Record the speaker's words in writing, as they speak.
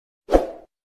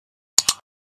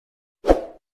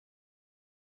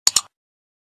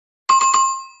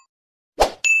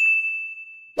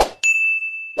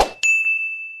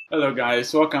Hello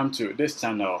guys, welcome to this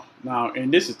channel. Now in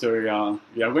this tutorial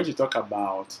we are going to talk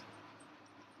about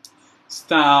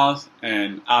styles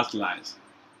and outlines.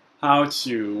 How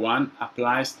to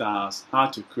apply styles, how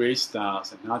to create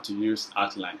styles, and how to use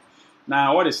outline.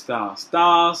 Now what is styles?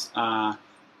 Styles are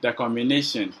the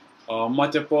combination or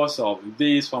multiples of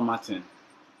these formatting.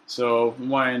 So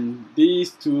when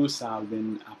these tools have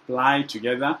been applied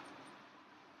together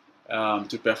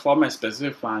to perform a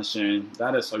specific function,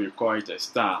 that is what we call it a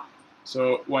style.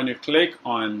 So when you click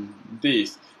on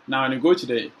this, now when you go to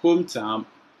the home tab,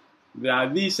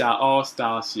 these are all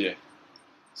styles here.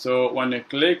 So when you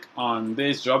click on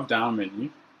this drop down menu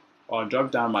or drop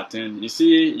down button, you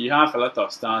see you have a lot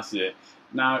of styles here.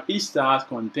 Now each style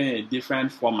contains a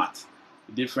different format.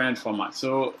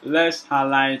 So let's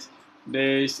highlight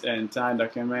this entire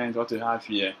document, what we have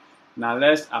here. Now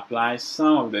let's apply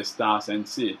some of the styles and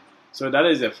see. So that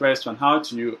is the first one, how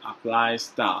to apply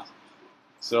styles.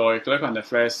 So you click on the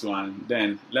first one,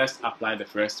 then let's apply the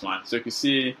first one. So you can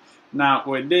see now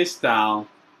with this style,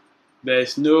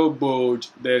 there's no bold,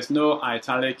 there's no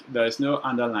italic, there's no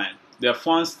underline. The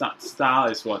font style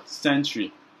is what?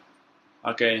 Century.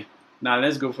 Okay, now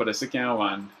let's go for the second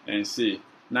one and see.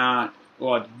 Now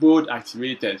what? Bold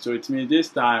activated. So it means this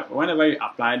style, whenever you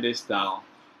apply this style,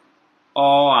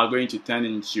 all are going to turn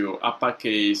into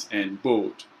uppercase and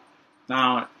bold.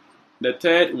 Now the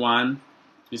third one,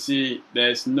 you see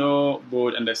there's no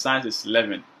bold and the size is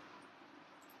 11.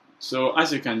 So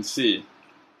as you can see,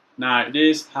 now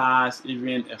this has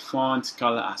even a font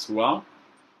color as well,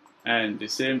 and the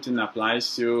same thing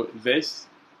applies to this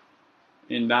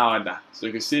in that order. So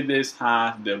you can see this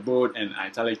has the bold and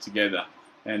italic together,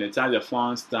 and it has the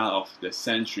font style of the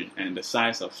century and the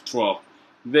size of 12.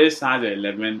 This has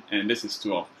 11 and this is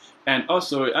 12. And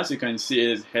also, as you can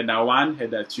see, it's header 1,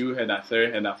 header 2, header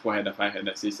 3, header 4, header 5,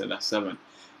 header 6, header 7.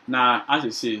 Now, as you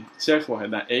see, check for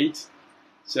header 8,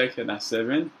 check header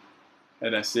 7,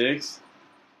 header 6,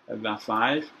 header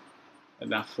 5,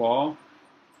 header 4,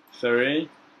 3,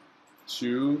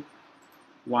 2,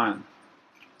 1.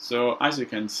 So, as you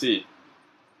can see,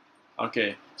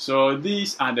 okay, so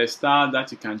these are the styles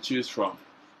that you can choose from.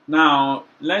 Now,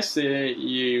 let's say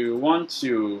you want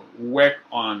to work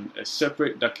on a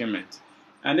separate document,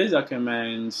 and this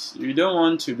document, you don't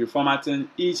want to be formatting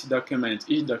each document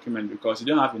because you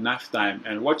don't have enough time,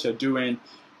 and what you're doing,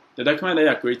 the document that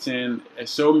you're creating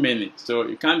is so many, so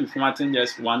you can't be formatting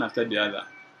just one after the other.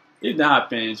 If that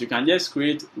happens, you can just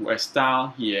create a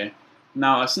style here.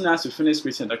 Now, as soon as you finish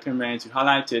creating a document, you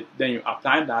highlight it, then you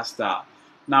apply that style.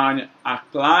 Now, when you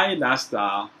apply that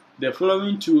style, the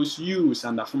following tools used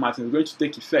under formatting is going to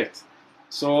take effect.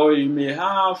 So you may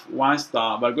have one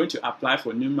style, but going to apply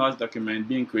for numerous documents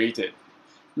being created.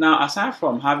 Now, aside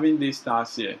from having these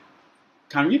styles here,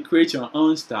 can we create your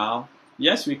own style?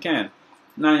 Yes, we can.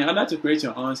 Now, in order to create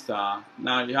your own style,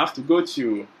 now you have to go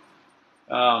to,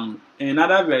 in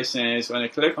other versions, when you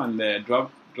click on the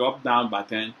drop down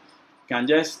button, you can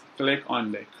just click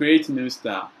on the create new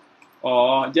style,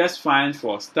 or just find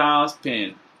for styles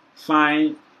pane.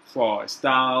 Find for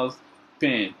styles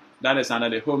pane, that is under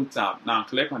the home tab. Now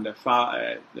click on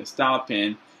the style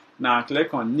pane. Now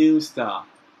click on new style.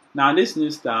 Now this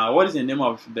new style, what is the name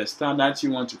of the style that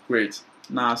you want to create?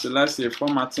 Now, so let's say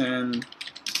formatting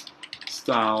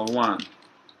style 1.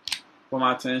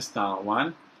 Formatting style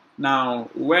 1. Now,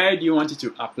 where do you want it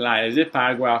to apply? Is it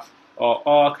paragraph, or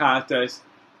all characters,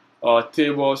 or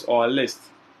tables, or list,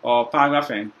 or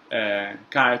paragraph and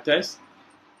characters?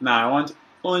 Now I want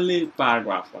only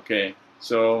paragraph. Okay,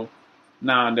 so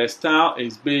now the style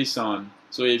is based on,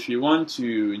 so if you want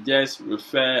to just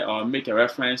refer or make a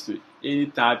reference to any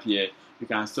tab here, you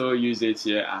can still use it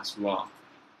here as well.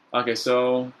 Okay,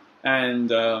 so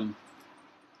and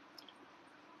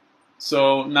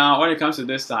so now when it comes to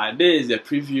this side, this is the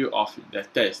preview of the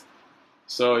text.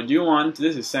 So do you want,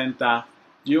 this is center,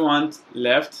 do you want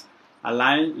left,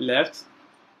 align left?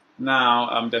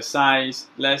 Now the size,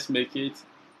 let's make it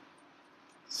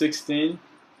 16,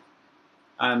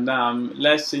 and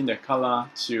let's change the color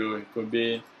to, it could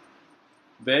be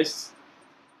this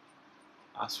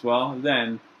as well.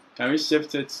 Then can we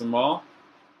shift it some more?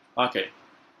 Okay,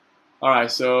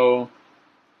 alright, so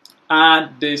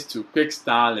add this to quick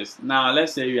style list. Now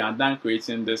let's say you are done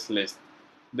creating this list,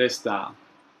 this style,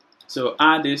 so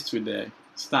add this to the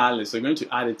style list. So we're going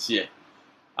to add it here.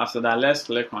 After that, let's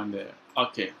click on the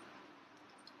OK.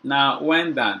 Now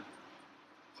when done,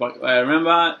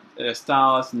 remember the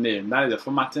style's name, that is the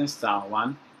formatting style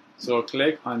 1. So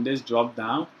click on this drop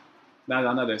down, that's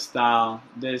under the style,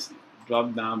 this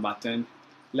drop down button.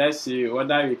 Let's see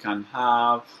whether we can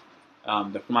have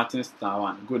the formatting style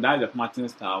 1. Good, that is the formatting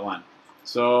style 1.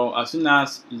 So as soon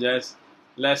as you just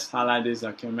let's highlight this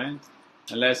document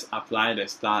and let's apply the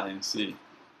style and see.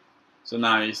 So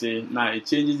now you see, now it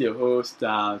changes the whole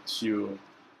style to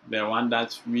the one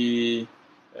that we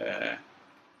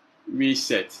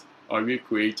set or we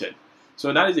created.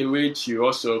 So that is a way to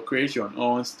also create your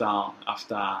own style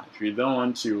after, if you don't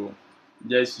want to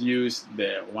just use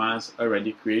the ones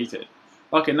already created.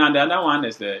 Okay, now the other one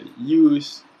is the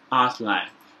use outline.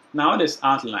 Now what is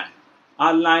outline?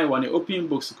 Outline, when you open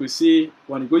books, you could see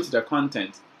when you go to the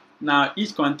content. Now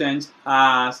each content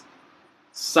has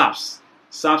subs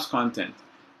content.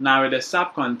 Now with the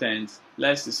sub content,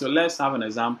 let's have an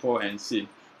example and see.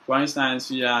 For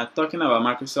instance, we are talking about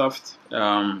Microsoft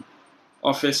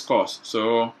Office course.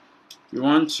 So we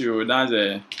want to, that's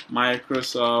a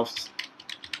Microsoft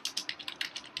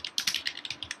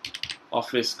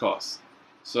Office course.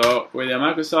 So with the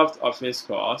Microsoft Office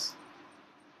course,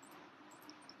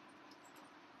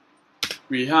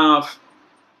 we have,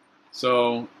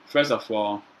 so first of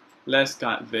all, let's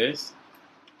cut this.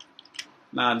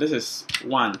 Now this is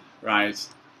 1, right?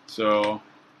 So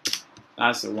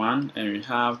that's 1, and we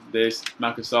have this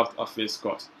Microsoft Office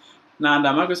course. Now the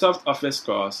Microsoft Office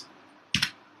course,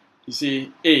 you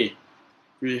see A,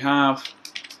 we have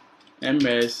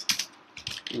MS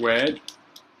Word.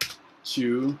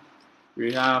 2,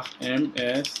 we have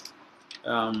MS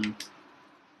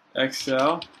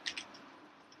Excel.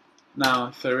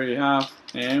 Now 3, we have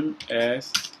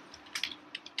MS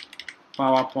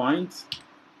PowerPoint.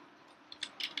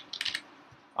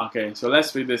 Okay, so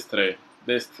let's read this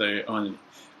three only.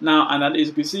 Now under this,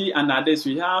 you can see under this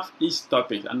we have each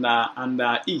topic.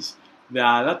 Under each there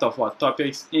are a lot of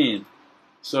topics in.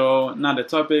 So now the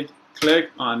topic,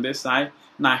 click on this side.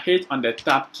 Now hit on the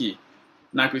tab key.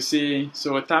 Now you can see,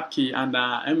 so tab key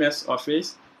under MS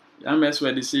Office, MS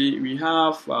Word, you see we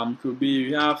have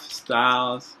we have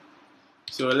styles.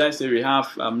 So let's say we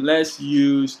have let's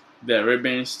use the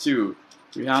ribbons too.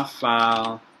 We have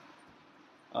file,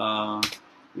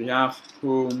 we have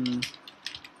home,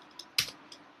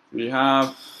 we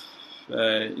have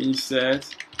insert.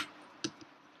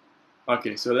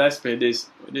 Okay, so let's pay this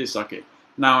okay.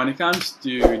 Now when it comes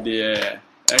to the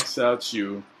Excel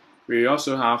 2, we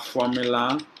also have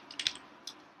formula,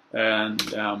 and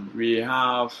we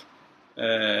have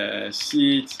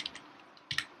sheet,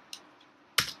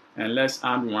 and let's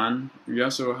add one. We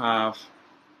also have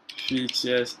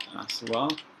features as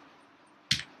well.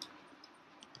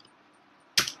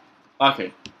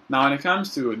 Okay, now when it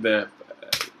comes to the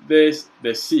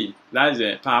C, that is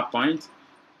the PowerPoint,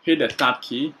 hit the tab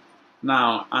key.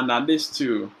 Now under this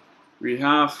two, we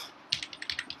have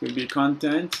could be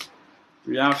content,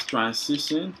 we have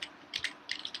transition,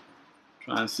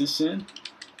 and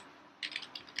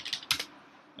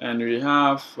we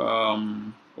have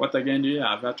what again do you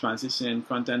have? That transition,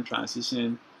 content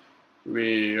transition.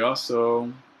 We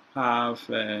also have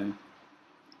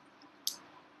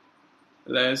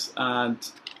let's add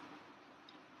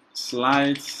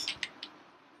slides.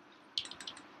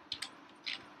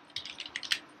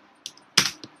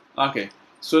 Okay,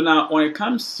 so now when it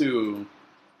comes to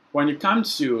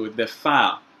the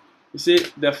file, you see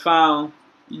the file,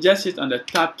 you just hit on the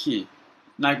tab key.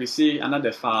 Now you see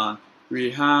another file.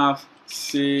 We have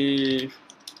save,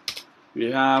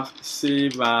 we have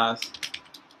save as,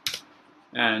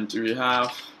 and we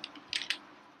have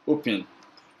open.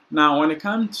 Now when it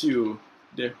comes to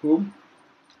the home,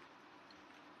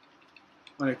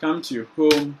 when it comes to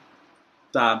home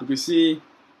tab, you see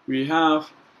we have,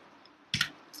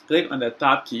 click on the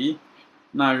tab key.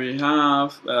 Now we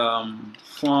have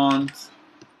font,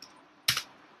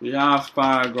 we have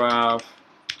paragraph,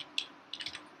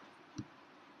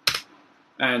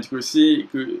 and you see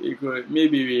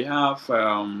maybe we have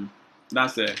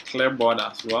that's a clipboard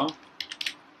as well.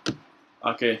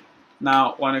 Okay,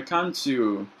 now when it comes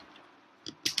to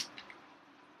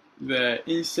the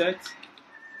insert,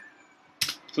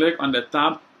 click on the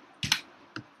tab.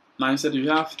 Now insert, you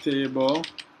have table,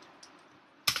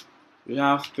 we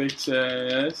have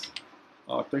pictures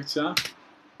or picture,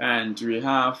 and we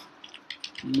have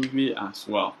movie as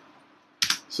well.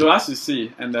 So as you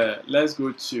see, and let's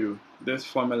go to this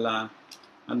formula.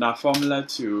 Under formula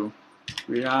 2,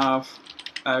 we have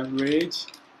average,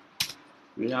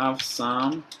 we have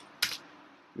sum,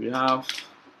 we have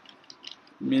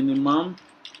minimum.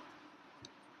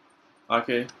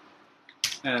 Okay,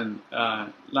 and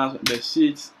last, the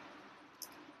sheet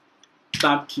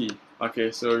tab key.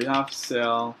 Okay, so we have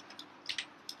cell,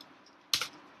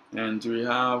 and we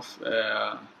have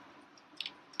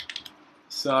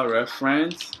cell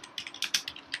reference.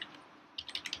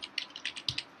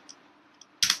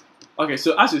 Okay,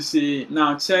 so as you see,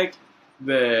 now check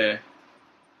the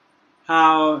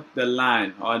how the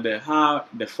line or how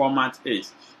the format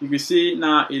is. You can see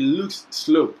now it looks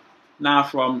slope. Now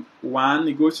from 1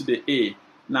 it goes to the A.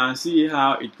 Now see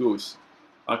how it goes.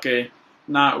 Okay.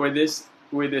 Now with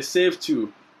the save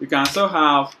to, you can still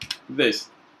have this.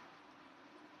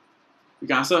 You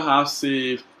can still have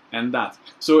save and that.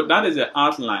 So that is the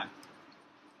outline.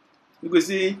 You can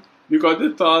see because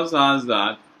it tells us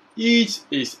that each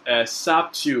is a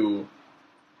sub to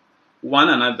one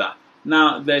another.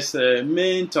 Now there's a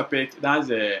main topic, that's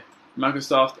a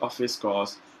Microsoft Office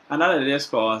course, and under this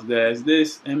course there's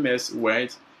this MS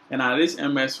Word, and under this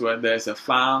MS Word there's a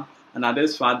file, and under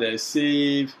this file there's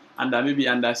save, and maybe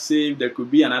under save there could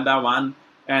be another one,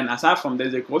 and aside from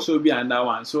this there could also be another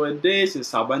one. So this is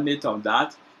subordinate of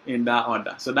that in that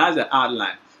order. So that's the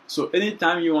outline. So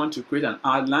anytime you want to create an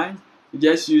outline, you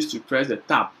just use to press the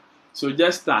tab. So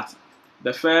just start.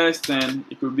 The first thing,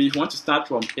 it could be if you want to start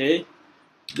from A,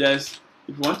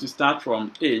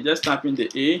 just type in the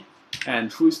A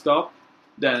and full stop,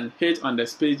 then hit on the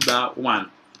space bar 1.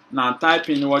 Now type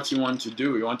in what you want to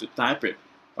do. You want to type it.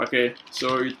 Okay,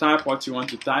 so you type what you want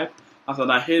to type. After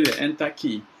that, hit the enter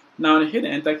key. Now when you hit the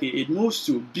enter key, it moves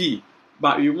to B,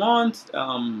 but we want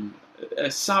a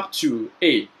sub to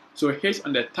A. So hit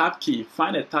on the tab key,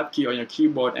 find the tab key on your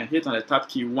keyboard and hit on the tab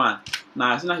key 1.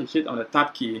 Now as soon as you hit on the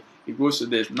tab key, it goes to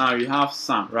this. Now you have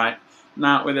sum, right?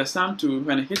 Now with the sum tool,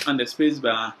 when you hit on the space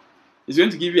bar, it's going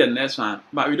to give you a next one.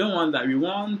 But we don't want that. We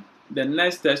want the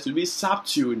next text to be sub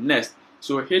to next.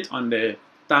 So hit on the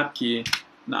tab key.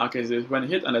 Now okay, so when you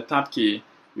hit on the tab key,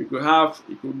 you could have,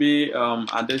 it could be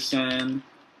addition,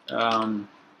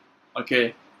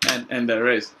 okay, and the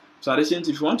rest. So addition,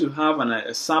 if you want to have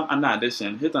a sub under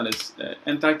addition, hit on the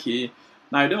enter key.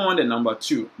 Now you don't want the number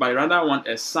 2, but you rather want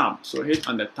a sub. So hit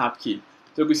on the tab key.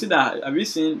 So you can see that, have you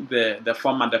seen the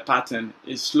format, the pattern,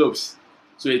 it slopes.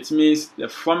 So it means the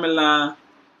formula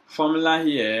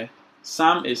here,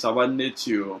 sum is subordinate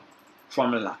to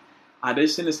formula.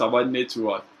 Addition is subordinate to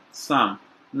what? Sum.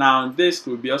 Now this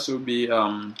could also be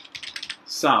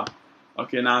sub.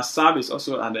 Okay, now sub is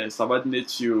also subordinate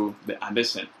to the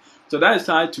addition. So that is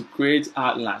how to create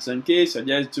outlines. So in case you're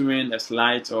just doing a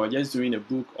slide or just doing a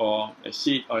book or a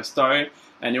sheet or a story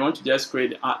and you want to just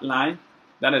create the outline,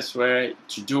 that is where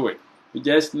to do it. You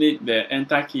just need the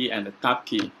enter key and the tab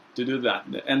key to do that.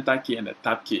 The enter key and the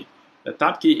tab key. The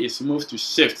tab key is moved to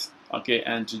shift, okay,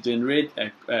 and to generate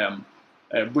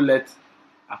a bullet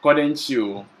according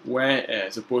to where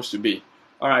it's supposed to be.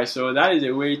 Alright, so that is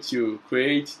a way to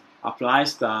create, apply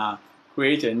style,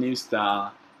 create a new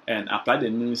style, and apply the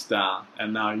new style,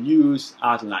 and now use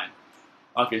outline.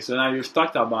 Okay, so now we've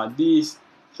talked about these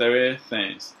 3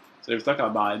 things. So we've talked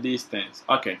about these things.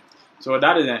 Okay, so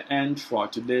that is an end for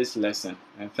today's lesson.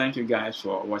 And thank you guys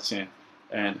for watching,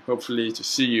 and hopefully to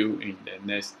see you in the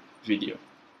next video.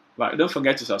 But don't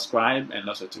forget to subscribe and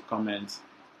also to comment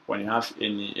when you have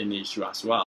any issue as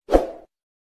well.